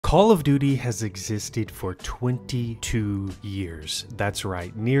Call of Duty has existed for 22 years. That's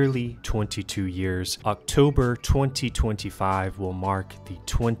right, nearly 22 years. October 2025 will mark the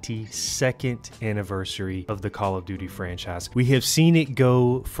 22nd anniversary of the Call of Duty franchise. We have seen it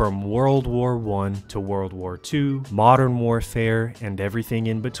go from World War I to World War II, Modern Warfare, and everything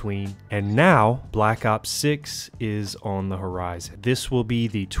in between. And now, Black Ops 6 is on the horizon. This will be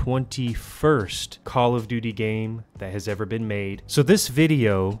the 21st Call of Duty game that has ever been made. So this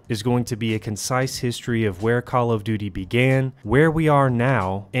video is going to be a concise history of where Call of Duty began, where we are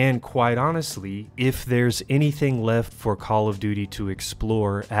now, and quite honestly, if there's anything left for Call of Duty to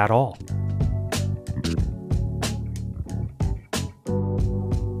explore at all.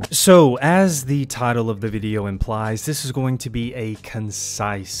 So, as the title of the video implies, this is going to be a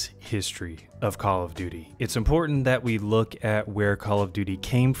concise history of Call of Duty. It's important that we look at where Call of Duty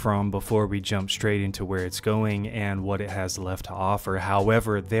came from before we jump straight into where it's going and what it has left to offer.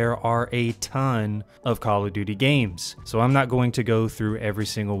 However, there are a ton of Call of Duty games, so I'm not going to go through every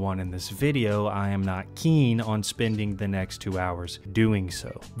single one in this video. I am not keen on spending the next 2 hours doing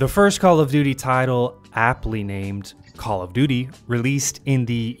so. The first Call of Duty title, aptly named Call of Duty, released in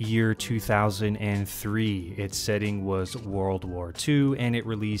the year 2003. Its setting was World War II, and it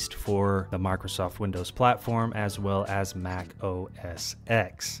released for the Microsoft Windows platform as well as Mac OS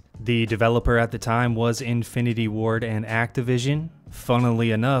X. The developer at the time was Infinity Ward and Activision.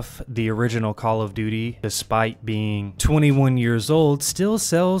 Funnily enough, the original Call of Duty, despite being 21 years old, still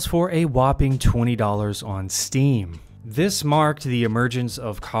sells for a whopping $20 on Steam. This marked the emergence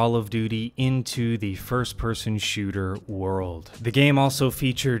of Call of Duty into the first-person shooter world. The game also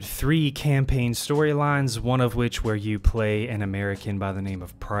featured 3 campaign storylines, one of which where you play an American by the name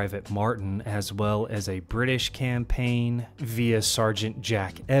of Private Martin, as well as a British campaign via Sergeant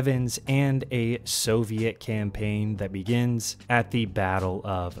Jack Evans, and a Soviet campaign that begins at the Battle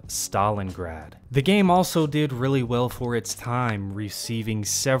of Stalingrad. The game also did really well for its time, receiving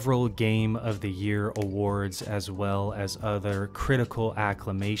several Game of the Year awards as well as other critical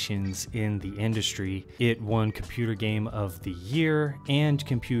acclamations in the industry. It won Computer Game of the Year and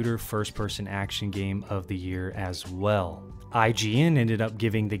Computer First-Person Action Game of the Year as well. IGN ended up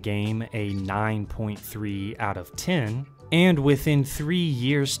giving the game a 9.3 out of 10. And within 3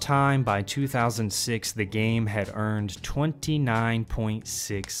 years' time, by 2006, the game had earned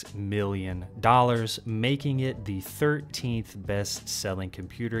 $29.6 million, making it the 13th best-selling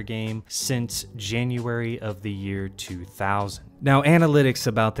computer game since January of the year 2000. Now, analytics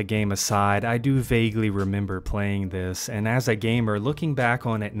about the game aside, I do vaguely remember playing this, and as a gamer, looking back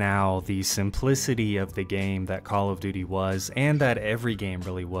on it now, the simplicity of the game that Call of Duty was, and that every game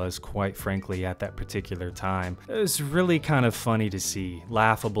really was, quite frankly, at that particular time, is really kind of funny to see.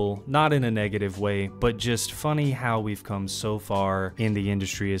 Laughable, not in a negative way, but just funny how we've come so far in the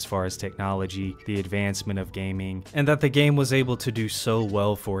industry as far as technology, the advancement of gaming, and that the game was able to do so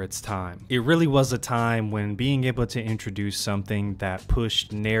well for its time. It really was a time when being able to introduce something that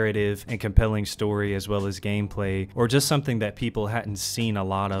pushed narrative and compelling story as well as gameplay, or just something that people hadn't seen a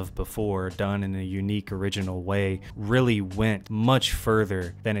lot of before done in a unique original way, really went much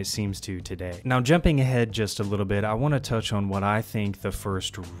further than it seems to today. Now, jumping ahead just a little bit, I want to touch on what I think the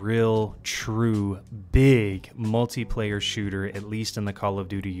first real, true, big multiplayer shooter, at least in the Call of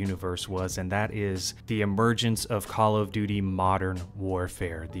Duty universe, was, and that is the emergence of Call of Duty Modern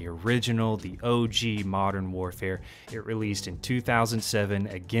Warfare, the original, the OG Modern Warfare. It released in 2007,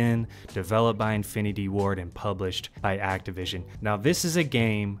 again developed by Infinity Ward and published by Activision. Now, this is a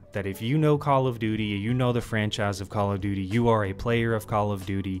game that if you know Call of Duty, you know the franchise of Call of Duty, you are a player of Call of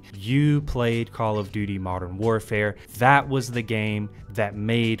Duty, you played Call of Duty Modern Warfare, that was the game that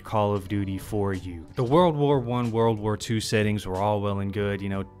made Call of Duty for you. The World War I, World War II settings were all well and good. You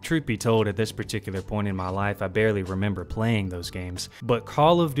know, truth be told, at this particular point in my life, I barely remember playing those games. But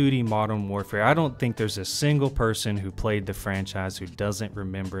Call of Duty Modern Warfare, I don't think there's a single person who played the franchise who doesn't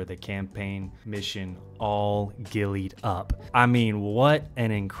remember the campaign mission all gillied up. I mean, what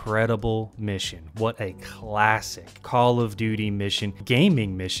an incredible mission. What a classic Call of Duty mission,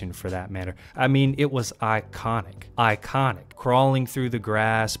 gaming mission for that matter. I mean, it was iconic. Iconic. Crawling through the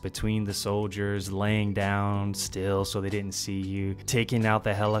grass between the soldiers, laying down still so they didn't see you, taking out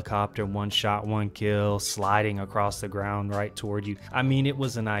the helicopter, one shot, one kill, sliding across the ground right toward you. I mean, it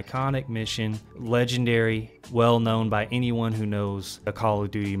was an iconic mission, legendary, well known by anyone who knows the Call of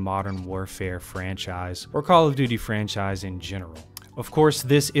Duty Modern Warfare franchise, or Call of Duty franchise in general. Of course,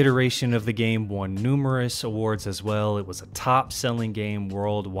 this iteration of the game won numerous awards as well. It was a top-selling game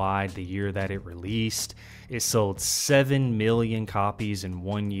worldwide the year that it released. It sold 7 million copies in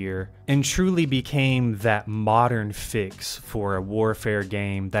 1 year and truly became that modern fix for a warfare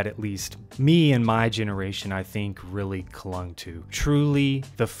game that at least me and my generation, I think, really clung to. Truly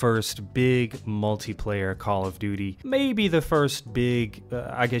the first big multiplayer Call of Duty, maybe the first big,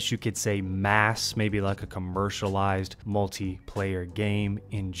 I guess you could say mass, maybe like a commercialized multiplayer game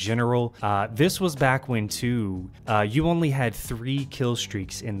in general. This was back when too, you only had 3 kill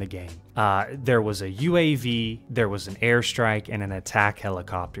streaks in the game. There was a UAV, there was an airstrike, and an attack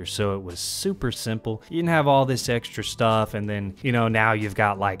helicopter, so it was super simple. You didn't have all this extra stuff, and then, you know, now you've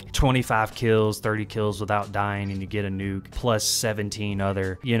got like 25 kills, 30 kills without dying, and you get a nuke, plus 17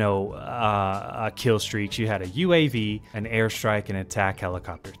 other, you know, kill streaks. You had a UAV, an airstrike, and an attack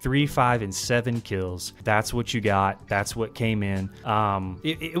helicopter. 3, 5, and 7 kills. That's what you got. That's what came in.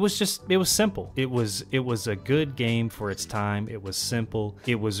 It was simple. It was a good game for its time. It was simple.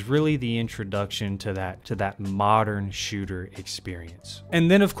 It was really the introduction to that modern shooter experience. And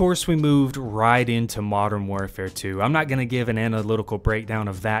then of course we moved right into Modern Warfare 2. I'm not going to give an analytical breakdown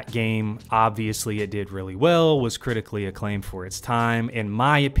of that game. Obviously it did really well, was critically acclaimed for its time, in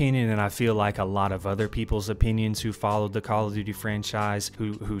my opinion, and I feel like a lot of other people's opinions who followed the Call of Duty franchise,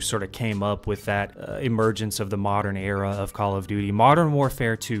 who sort of came up with that emergence of the modern era of Call of Duty. Modern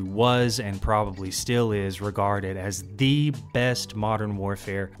Warfare 2 was, and probably still is, regarded as the best Modern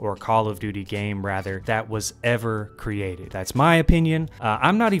Warfare, or Call of Duty game rather, that was ever created. That's my opinion.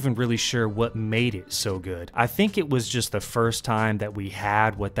 I'm not even really sure what made it so good. I think it was just the first time that we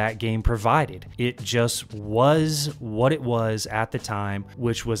had what that game provided. It just was what it was at the time,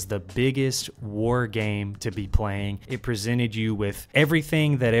 which was the biggest war game to be playing. It presented you with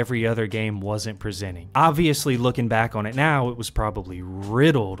everything that every other game wasn't presenting. Obviously, looking back on it now, it was probably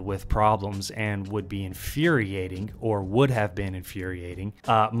riddled with problems and would be infuriating, or would have been infuriating,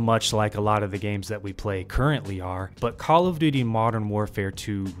 much like a lot of the games that we play currently are. But Call of Duty Modern Warfare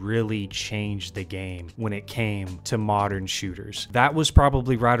 2 really changed the game when it came to modern shooters. That was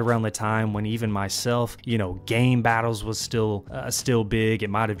probably right around the time when even myself, you know, game battles was still big. It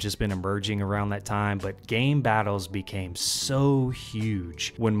might have just been emerging around that time, but game battles became so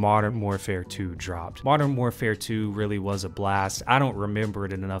huge when Modern Warfare 2 dropped. Modern Warfare 2 really was a blast. I don't remember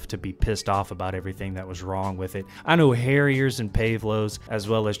it enough to be pissed off about everything that was wrong with it. I know Harriers and Pavlos, as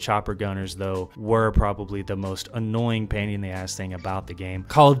well as chopper gunners, though, were probably the most annoying pain in the ass thing about the game.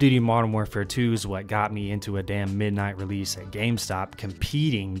 Call of Duty Modern Warfare 2 is what got me into a damn midnight release at GameStop,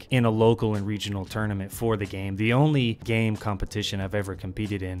 competing in a local and regional tournament for the game. The only game competition I've ever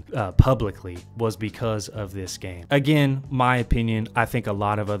competed in publicly was because of this game. Again, my opinion, I think a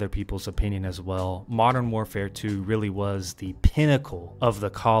lot of other people's opinion as well. Modern Warfare 2 really was the pinnacle of the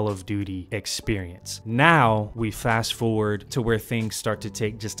Call of Duty experience. Now we fast forward to where things start to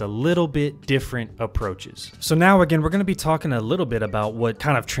take just a little bit different approaches. So now again, we're going to be talking a little bit about what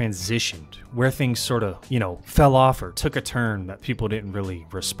kind of transitioned, where things sort of, you know, fell off or took a turn that people didn't really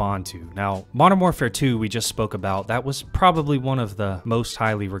respond to. Now, Modern Warfare 2 we just spoke about, that was probably one of the most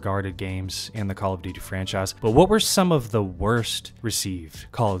highly regarded games in the Call of Duty franchise. But what were some of the worst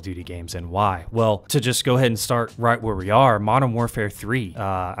received Call of Duty games and why? Well, to just go ahead and start right where we are, Modern Warfare 3.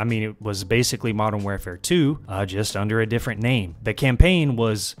 I mean, it was basically Modern Warfare 2, just under a different name. The campaign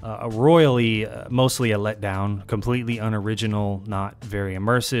was royally, mostly a letdown, completely unoriginal, not very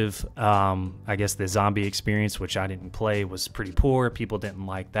immersive. I guess the zombie experience, which I didn't play, was pretty poor. People didn't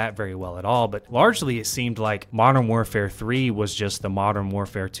like that very well at all, but largely it seemed like Modern Warfare 3 was just the Modern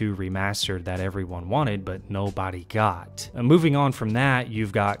Warfare 2 remastered that everyone wanted, but nobody got. Moving on from that,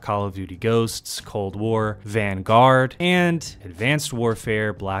 you've got Call of Duty Ghosts, Cold War, Vanguard, and Advanced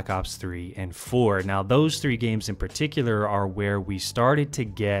Warfare, Black Ops 3 and 4. Now, those 3 games in particular are where we started to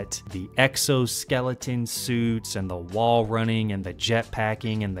get the exoskeleton suits and the wall running and the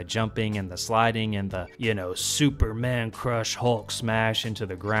jetpacking and the jumping and the sliding and the, you know, Superman crush Hulk smash into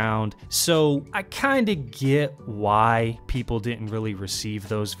the ground. So I kind of get why people didn't really receive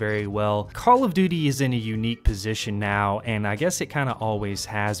those very well. Call of Duty is in a unique position now, and I guess it kind of always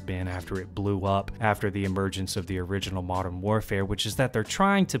has been after it blew up after the emergence of the original Modern Warfare, which is that they're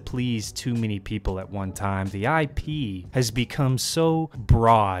trying to please too many people at one time. The IP has become so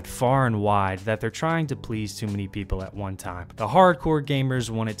broad, far and wide, that they're trying to please too many people at one time. The hardcore gamers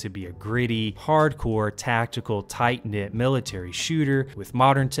want it to be a gritty gritty, hardcore, tactical, tight-knit military shooter with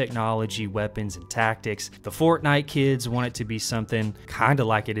modern technology, weapons, and tactics. The Fortnite kids want it to be something kind of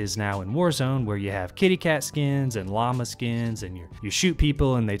like it is now in Warzone, where you have kitty cat skins and llama skins, and you shoot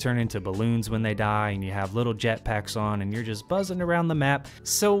people and they turn into balloons when they die, and you have little jetpacks on and you're just buzzing around the map.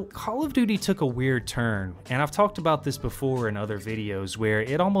 So Call of Duty took a weird turn, and I've talked about this before in other videos, where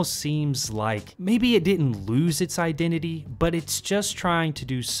it almost seems like maybe it didn't lose its identity, but it's just trying to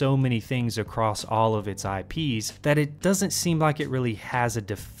do so many things across all of its IPs that it doesn't seem like it really has a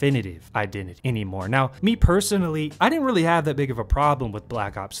definitive identity anymore. Now, me personally, I didn't really have that big of a problem with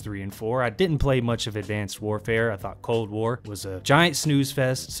Black Ops 3 and 4. I didn't play much of Advanced Warfare. I thought Cold War was a giant snooze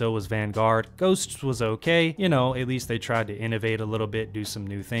fest, so was Vanguard. Ghosts was okay, you know, at least they tried to innovate a little bit, do some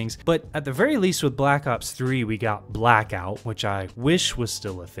new things. But at the very least with Black Ops 3, we got Blackout, which I wish was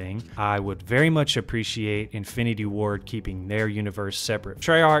still a thing. I would very much appreciate Infinity Ward keeping their universe separate from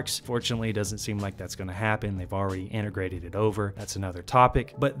Treyarch's. Fortunately, it doesn't seem like that's going to happen. They've already integrated it over. That's another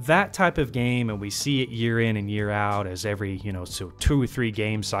topic. But that type of game, and we see it year in and year out as every, you know, so 2 or 3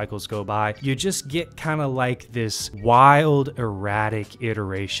 game cycles go by, you just get kind of like this wild, erratic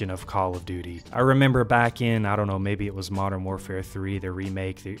iteration of Call of Duty. I remember back in, I don't know, maybe it was Modern Warfare 3, the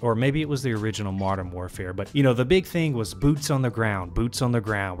remake, or maybe it was the original Modern Warfare, but you know, the big thing was boots on the ground, boots on the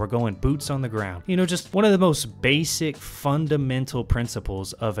ground. We're going boots on the ground. You know, just one of the most basic fundamental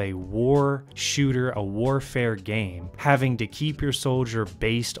principles of a war shooter, a warfare game, having to keep your soldier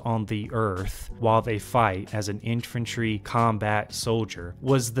based on the earth while they fight as an infantry combat soldier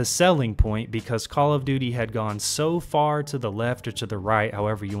was the selling point, because Call of Duty had gone so far to the left or to the right,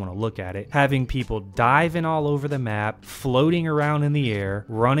 however you want to look at it, having people diving all over the map, floating around in the air,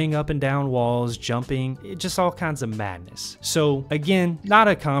 running up and down walls, jumping, just all kinds of madness. So again, not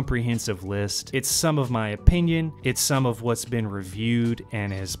a comprehensive list. It's some of my opinion. It's some of what's been reviewed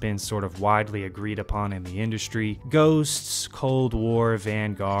and has been sort of widely agreed upon in the industry. Ghosts, Cold War,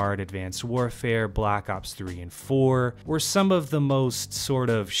 Vanguard, Advanced Warfare, Black Ops 3 and 4 were some of the most sort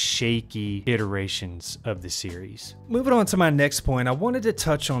of shaky iterations of the series. Moving on to my next point, I wanted to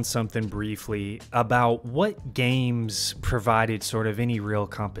touch on something briefly about what games provided sort of any real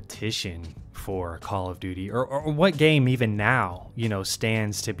competition for Call of Duty, or what game even now, you know,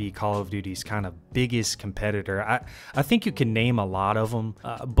 stands to be Call of Duty's kind of biggest competitor. I think you can name a lot of them,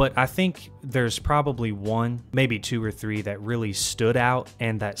 but I think there's probably one, maybe 2 or 3 that really stood out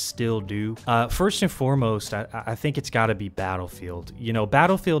and that still do. First and foremost, I think it's got to be Battlefield. You know,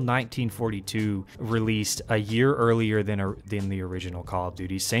 Battlefield 1942 released a year earlier than the original Call of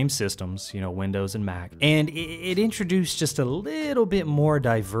Duty, same systems, you know, Windows and Mac, and it introduced just a little bit more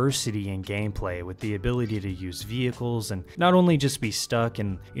diversity in gameplay, with the ability to use vehicles and not only just be stuck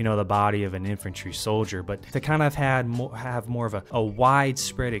in, you know, the body of an infantry soldier, but to kind of have more of a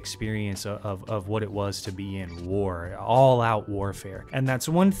widespread experience of what it was to be in war, all-out warfare. And that's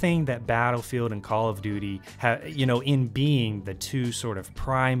one thing that Battlefield and Call of Duty have, you know, in being the 2 sort of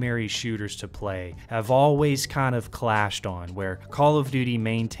primary shooters to play, have always kind of clashed on, where Call of Duty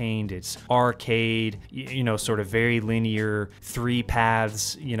maintained its arcade, you know, sort of very linear 3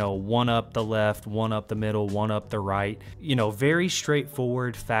 paths, you know, one up the left, one up the middle, one up the right, you know, very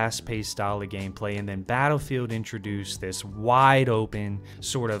straightforward, fast-paced style of gameplay. And then Battlefield introduced this wide open,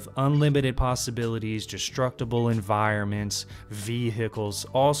 sort of unlimited possibilities, destructible environments, vehicles,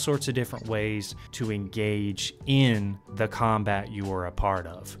 all sorts of different ways to engage in the combat you are a part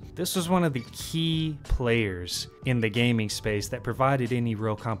of. This was one of the key players in the gaming space that provided any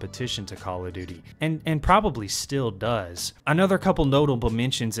real competition to Call of Duty, and probably still does. Another couple notable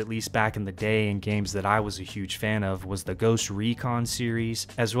mentions, at least back in the day, in games that I was a huge fan of, was the Ghost Recon series,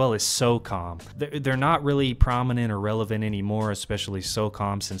 as well as SOCOM. They're not really prominent or relevant anymore, especially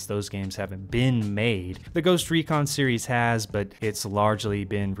SOCOM, since those games haven't been made. The Ghost Recon series has, but it's largely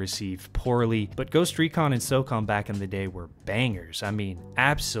been received poorly. But Ghost Recon and SOCOM back in the day were bangers. I mean,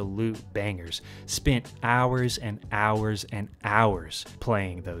 absolute bangers. Spent hours and hours and hours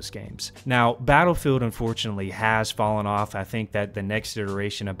playing those games. Now, Battlefield unfortunately has fallen off. I think that the next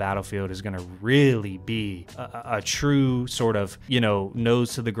iteration of Battlefield is going to really be a true sort of, you know,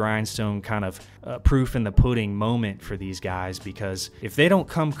 nose to the grindstone kind of proof in the pudding moment for these guys, because if they don't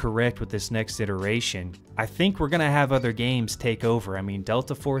come correct with this next iteration, I think we're going to have other games take over. I mean,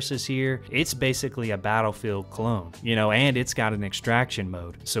 Delta Force is here. It's basically a Battlefield clone, you know, and it's got an extraction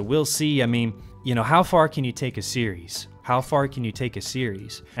mode. So we'll see. I mean, you know, how far can you take a series? How far can you take a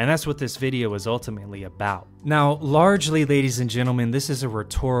series? And that's what this video is ultimately about. Now, largely, ladies and gentlemen, this is a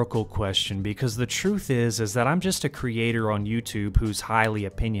rhetorical question because the truth is that I'm just a creator on YouTube who's highly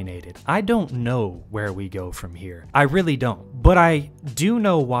opinionated. I don't know where we go from here. I really don't. But I do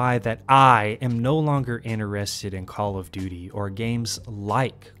know why that I am no longer interested in Call of Duty or games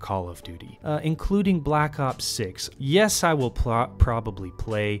like Call of Duty, including Black Ops 6. Yes, I will probably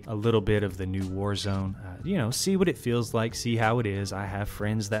play a little bit of the new Warzone, you know, see what it feels like, see how it is. I have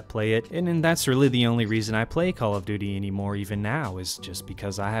friends that play it, and that's really the only reason I play Call of Duty anymore even now, is just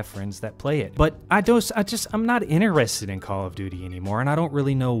because I have friends that play it. But I'm not interested in Call of Duty anymore, and I don't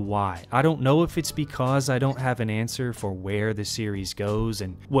really know why. I don't know if it's because I don't have an answer for where the series goes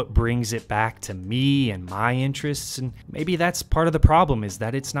and what brings it back to me and my interests, and maybe that's part of the problem, is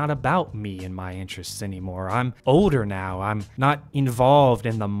that it's not about me and my interests anymore. I'm older now. I'm not involved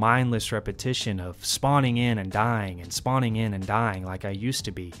in the mindless repetition of spawning in and dying and spawning in and dying like I used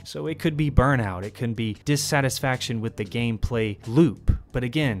to be. So it could be burnout, it could be dissatisfaction with the gameplay loop. But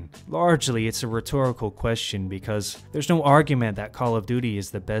again, largely it's a rhetorical question because there's no argument that Call of Duty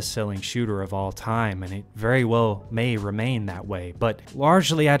is the best-selling shooter of all time, and it very well may remain that way. But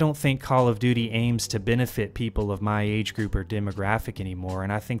largely, I don't think Call of Duty aims to benefit people of my age group or demographic anymore,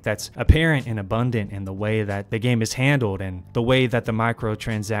 and I think that's apparent and abundant in the way that the game is handled and the way that the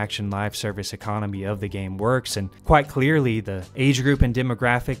microtransaction live service economy of the game works, and quite clearly the age group and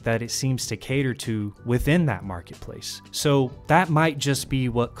demographic that it seems to cater to within that marketplace. So that might just be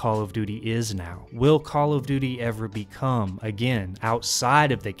what Call of Duty is now. Will Call of Duty ever become, again,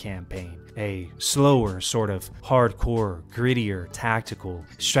 outside of the campaign, a slower, sort of hardcore, grittier, tactical,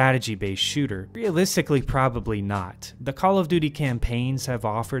 strategy-based shooter? Realistically, probably not. The Call of Duty campaigns have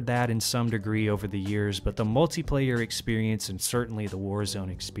offered that in some degree over the years, but the multiplayer experience, and certainly the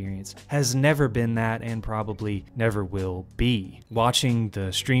Warzone experience, has never been that and probably never will be. Watching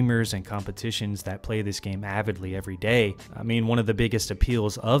the streamers and competitions that play this game avidly every day, I mean, one of the biggest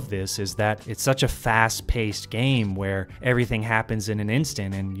appeals of this is that it's such a fast-paced game where everything happens in an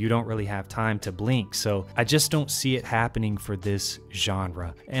instant and you don't really have time to blink. So I just don't see it happening for this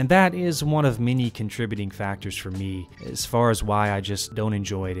genre. And that is one of many contributing factors for me as far as why I just don't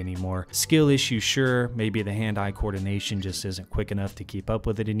enjoy it anymore. Skill issues, sure. Maybe the hand-eye coordination just isn't quick enough to keep up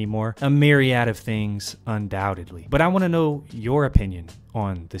with it anymore. A myriad of things, undoubtedly. But I want to know your opinion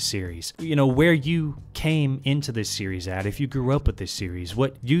on the series. You know, where you came into this series at, if you grew up with this series,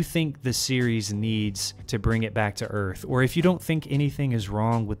 what you think the series needs to bring it back to earth, or if you don't think anything is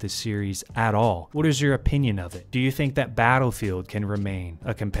wrong with the series at all, what is your opinion of it? Do you think that Battlefield can remain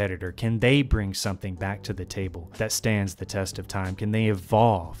a competitor? Can they bring something back to the table that stands the test of time? Can they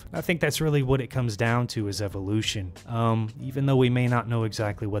evolve? I think that's really what it comes down to, is evolution. Even though we may not know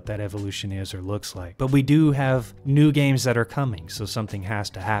exactly what that evolution is or looks like, but we do have new games that are coming, so something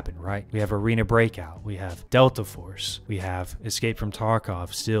has to happen, right? We have Arena Breakout, we have Delta Force, we have Escape from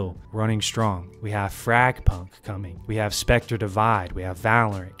Tarkov still running strong, we have Fragpunk coming, we have Spectre Divide, we have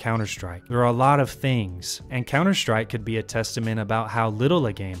Valorant, Counter-Strike. There are a lot of things, and Counter-Strike could be a testament about how little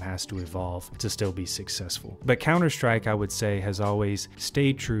a game has to evolve to still be successful. But Counter-Strike, I would say, has always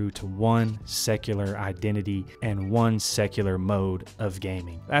stayed true to one secular identity and one secular mode of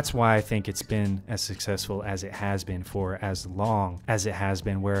gaming. That's why I think it's been as successful as it has been for as long as it has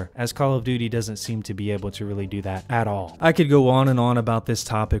been, whereas Call of Duty doesn't seem to be able to really do that at all. I could go on and on about this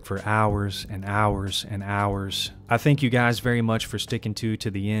topic for hours and hours and hours. I thank you guys very much for sticking to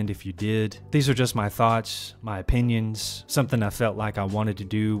the end if you did. These are just my thoughts, my opinions, something I felt like I wanted to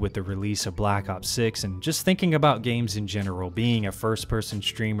do with the release of Black Ops 6, and just thinking about games in general, being a first-person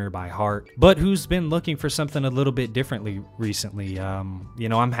streamer by heart, but who's been looking for something a little bit differently recently. You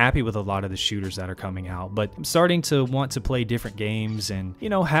know, I'm happy with a lot of the shooters that are coming out, but I'm starting to want to play different games and, you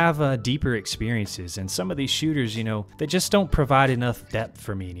know, have deeper experiences. And some of these shooters, you know, they just don't provide enough depth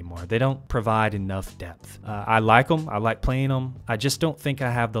for me anymore. They don't provide enough depth. I like them. I like playing them. I just don't think I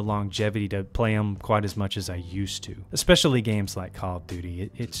have the longevity to play them quite as much as I used to, especially games like Call of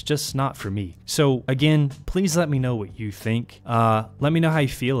Duty. It's just not for me. So again, please let me know what you think. Let me know how you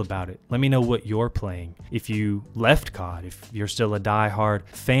feel about it. Let me know what you're playing. If you left COD, if you're still a die-hard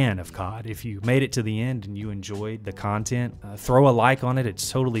fan of COD, if you made it to the end and you enjoyed the content, throw a like like on it. It's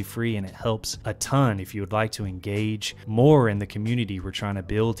totally free and it helps a ton if you would like to engage more in the community we're trying to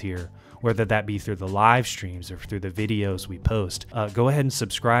build here, whether that be through the live streams or through the videos we post. Go ahead and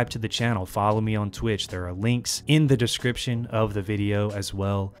subscribe to the channel. Follow me on Twitch. There are links in the description of the video as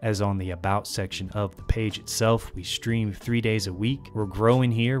well as on the about section of the page itself. We stream 3 days a week. We're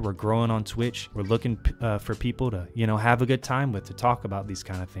growing here. We're growing on Twitch. We're looking for people to, have a good time with, to talk about these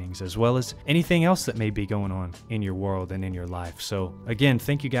kind of things, as well as anything else that may be going on in your world and in your life. So again,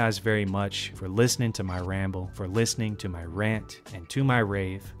 thank you guys very much for listening to my ramble, for listening to my rant and to my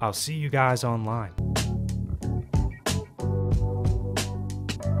rave. I'll see you guys online.